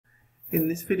In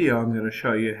this video I'm going to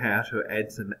show you how to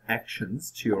add some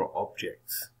actions to your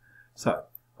objects. So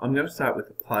I'm going to start with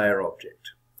the player object.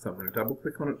 So I'm going to double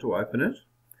click on it to open it.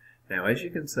 Now as you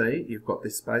can see you've got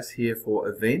this space here for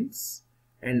events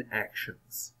and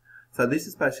actions. So this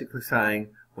is basically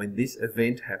saying when this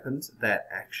event happens, that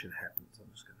action happens.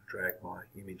 I'm just going to drag my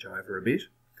image over a bit.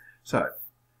 So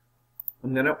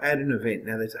I'm going to add an event.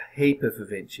 Now there's a heap of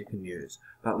events you can use,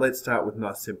 but let's start with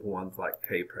nice simple ones like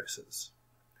key presses.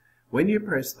 When you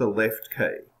press the left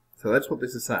key, so that's what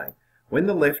this is saying, when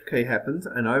the left key happens,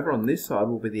 and over on this side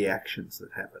will be the actions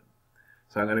that happen.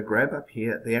 So I'm going to grab up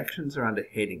here, the actions are under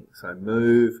heading, so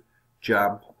move,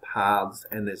 jump, paths,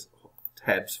 and there's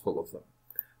tabs full of them.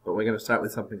 But we're going to start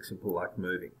with something simple like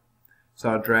moving. So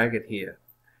I'll drag it here.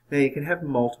 Now you can have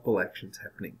multiple actions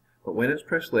happening, but when it's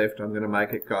pressed left, I'm going to make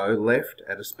it go left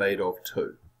at a speed of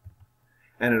 2.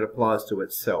 And it applies to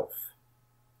itself.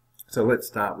 So let's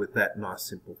start with that nice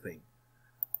simple thing.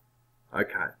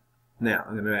 Okay, now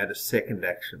I'm going to add a second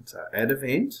action. So add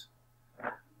event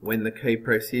when the key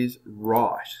press is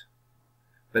right.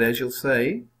 But as you'll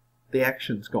see, the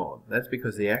action's gone. That's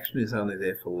because the action is only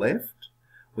there for left.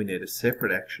 We need a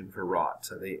separate action for right.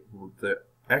 So the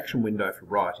action window for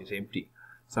right is empty.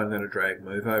 So I'm going to drag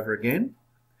move over again.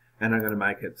 And I'm going to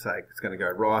make it say it's going to go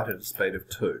right at a speed of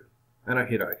 2. And I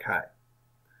hit OK.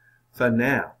 So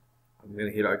now I'm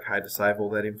going to hit OK to save all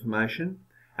that information,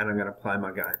 and I'm going to play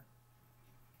my game.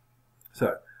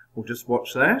 So we'll just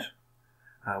watch that.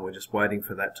 We're just waiting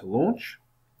for that to launch.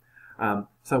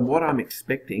 So what I'm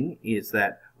expecting is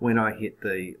that when I hit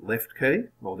the left key,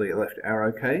 or the left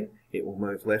arrow key, it will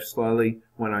move left slowly.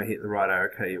 When I hit the right arrow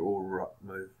key, it will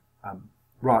move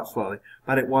right slowly.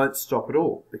 But it won't stop at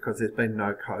all because there's been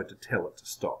no code to tell it to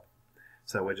stop.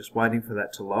 So we're just waiting for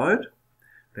that to load.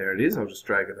 There it is. I'll just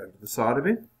drag it over to the side of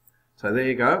it. So there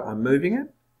you go, I'm moving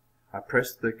it, I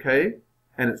press the key,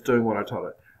 and it's doing what I told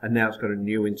it. And now it's got a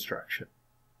new instruction.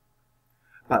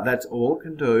 But that's all it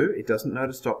can do. It doesn't know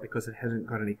to stop because it hasn't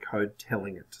got any code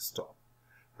telling it to stop.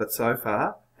 But so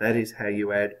far, that is how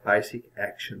you add basic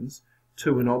actions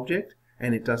to an object,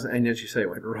 and it doesn't, and as you see, it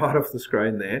went right off the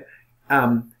screen there.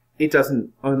 It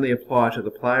doesn't only apply to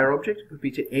the player object, it could be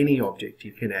to any object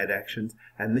you can add actions,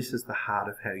 and this is the heart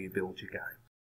of how you build your game.